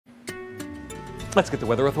Let's get the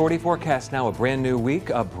Weather Authority forecast now. A brand new week,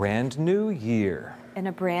 a brand new year. And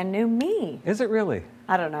a brand new me. Is it really?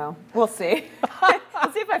 I don't know. We'll see.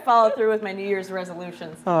 We'll see if I follow through with my New Year's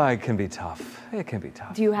resolutions. Oh, it can be tough. It can be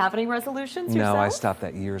tough. Do you have any resolutions yourself? No, I stopped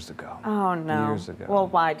that years ago. Oh, no. Years ago. Well,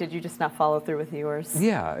 why? Did you just not follow through with yours?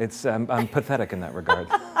 Yeah, I'm pathetic in that regard.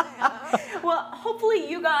 Well, hopefully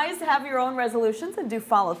you guys have your own resolutions and do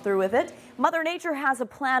follow through with it. Mother Nature has a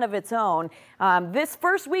plan of its own. This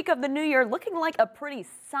first week of the new year looking like a pretty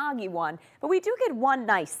soggy one, but we do get one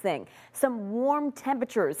nice thing. Some warm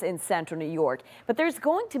temperatures in central New York, but there's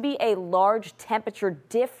going to be a large temperature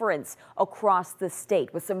difference across the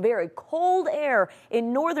state with some very cold air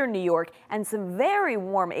in northern New York and some very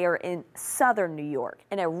warm air in southern New York,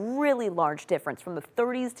 and a really large difference from the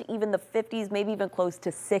 30s to even the 50s, maybe even close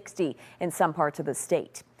to 60 in some parts of the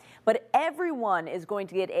state. But everyone is going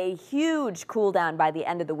to get a huge cool down by the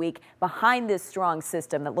end of the week behind this strong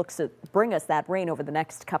system that looks to bring us that rain over the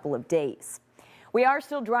next couple of days. We are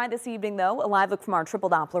still dry this evening, though. A live look from our triple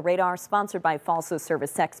Doppler radar, sponsored by Falso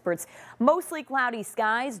Service experts. Mostly cloudy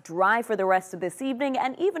skies, dry for the rest of this evening,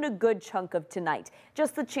 and even a good chunk of tonight.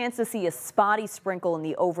 Just the chance to see a spotty sprinkle in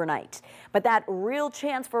the overnight. But that real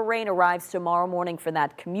chance for rain arrives tomorrow morning for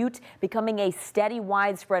that commute, becoming a steady,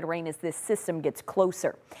 widespread rain as this system gets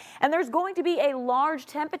closer. And there's going to be a large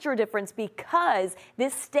temperature difference because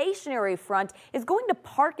this stationary front is going to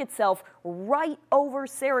park itself right over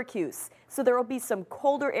Syracuse. So there will be some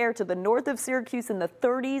colder air to the north of Syracuse in the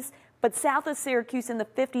 30s, but south of Syracuse in the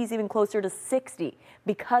 50s, even closer to 60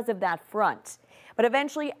 because of that front. But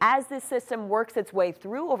eventually, as this system works its way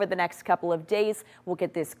through over the next couple of days, we'll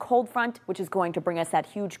get this cold front, which is going to bring us that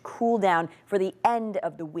huge cool down for the end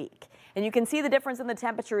of the week. And you can see the difference in the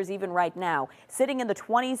temperatures even right now, sitting in the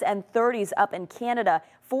 20s and 30s up in Canada,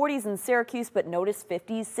 40s in Syracuse, but notice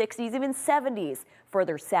 50s, 60s, even 70s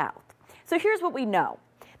further south. So here's what we know.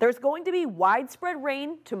 There's going to be widespread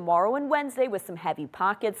rain tomorrow and Wednesday with some heavy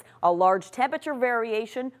pockets, a large temperature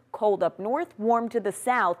variation, cold up north, warm to the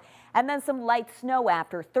south, and then some light snow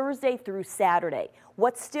after Thursday through Saturday.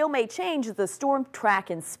 What still may change is the storm track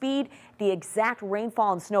and speed, the exact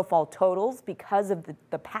rainfall and snowfall totals because of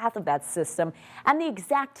the path of that system, and the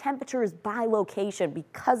exact temperatures by location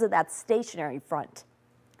because of that stationary front.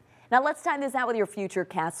 Now let's time this out with your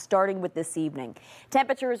futurecast, starting with this evening.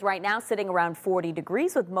 Temperatures right now sitting around 40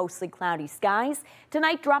 degrees with mostly cloudy skies.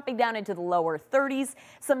 Tonight dropping down into the lower 30s.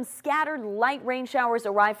 Some scattered light rain showers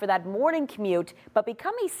arrive for that morning commute, but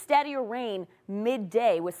become a steadier rain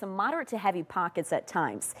midday with some moderate to heavy pockets at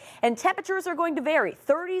times. And temperatures are going to vary.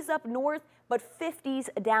 30s up north, but 50s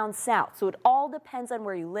down south. So it all depends on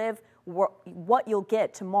where you live, what you'll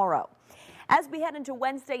get tomorrow. As we head into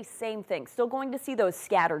Wednesday, same thing. Still going to see those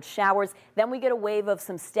scattered showers. Then we get a wave of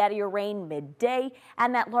some steadier rain midday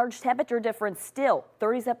and that large temperature difference still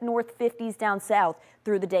 30s up north, 50s down south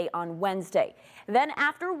through the day on Wednesday. Then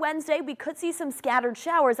after Wednesday, we could see some scattered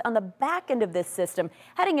showers on the back end of this system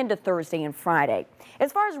heading into Thursday and Friday.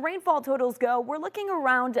 As far as rainfall totals go, we're looking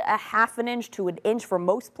around a ½ inch to an inch for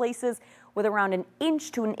most places, with around an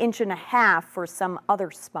inch to an inch and a half for some other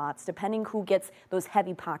spots, depending who gets those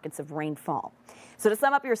heavy pockets of rainfall. So to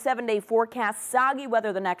sum up your 7-day forecast, soggy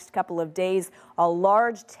weather the next couple of days, a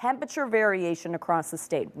large temperature variation across the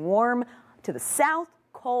state. Warm to the south,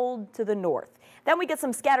 cold to the north. Then we get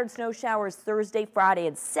some scattered snow showers Thursday, Friday,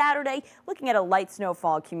 and Saturday, looking at a light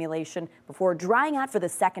snowfall accumulation before drying out for the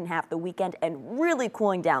second half of the weekend and really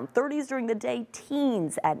cooling down. 30s during the day,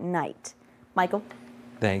 teens at night. Michael?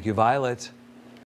 Thank you, Violet.